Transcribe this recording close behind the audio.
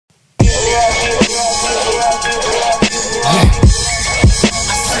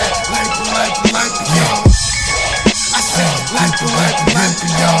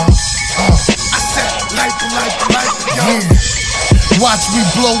Watch me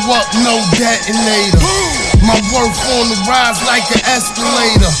blow up, no detonator. My worth on the rise like an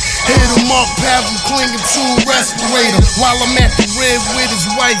escalator. Hit him up, have him clinging to a respirator. While I'm at the red with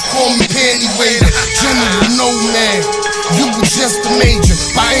his wife, call me panty waiter. General Nomad, you were just a major.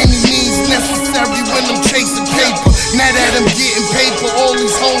 By any means necessary when I'm chasing paper. Now that I'm getting paper, all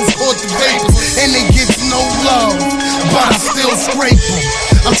these hoes caught the vapors. And they get no love, but I still scrape them.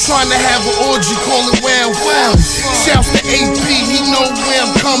 I'm trying to have an orgy, call it Wild Wild. Shouts to AP, he know where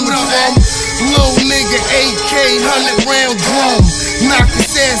I'm coming from. Little nigga AK, 100-round drum. Knock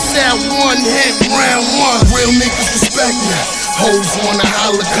his ass out, one hit, round one. Real niggas respect me. Hoes wanna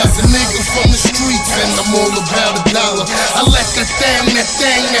holler, cause a nigga from the streets and I'm all about a dollar. I let that thing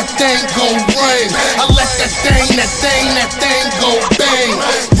go ring. I let that thing go bang.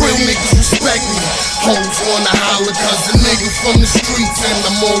 Real niggas respect me. Hoes wanna holler, cause a nigga from the streets and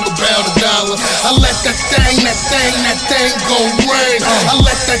I'm all about a dollar. I let that thing go ring. I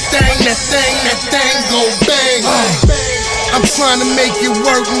let that thing go bang. I'm trying to make it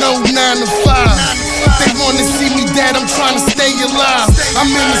work, no 9 to 5. They wanna see me dead, I'm trying to stay alive. I'm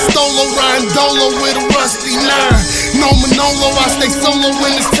in the stolo, riding dolo with a rusty 9. No Manolo, I stay solo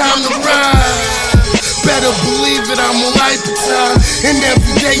when it's time to ride. Better believe it, I'm a LIPAA. And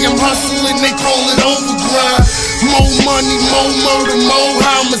every day I'm hustling, they call it overgrind. More money, more murder, more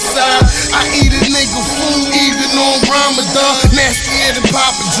homicide. I eat a nigga food even on Ramadan. Nastier than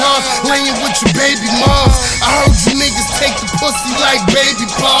Papa John, laying with your baby moms. I heard you niggas take the pussy like baby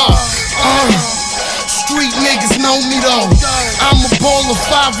paw. Street niggas know me though. I'm a ball of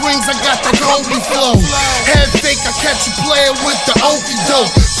 5 rings, I got that Kobe flow. Head fake, I catch a player with the okey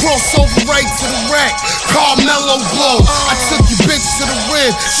doke. Crossover right to the rack, Carmelo glow. I took your bitch to the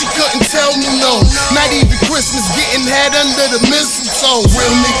rib, she couldn't tell me no. Not even Christmas, getting head under the mistletoe.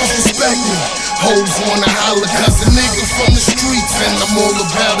 Real niggas respect me. Hoes wanna holler, cause a nigga from the streets and I'm all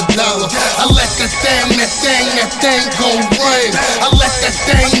about a dollar. I let that thing go ring. I let that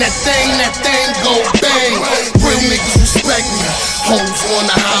thing go bang. Real niggas respect me. Hoes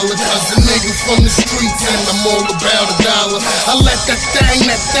wanna holler, cause a nigga from the streets and I'm all about a dollar. I let that thing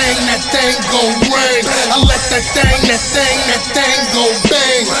go ring. I let that thing go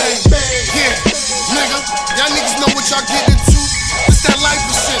bang. Yeah, nigga, y'all niggas know what y'all get into. It's that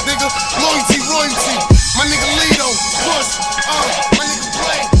LIPAA shit, nigga. Loyalty.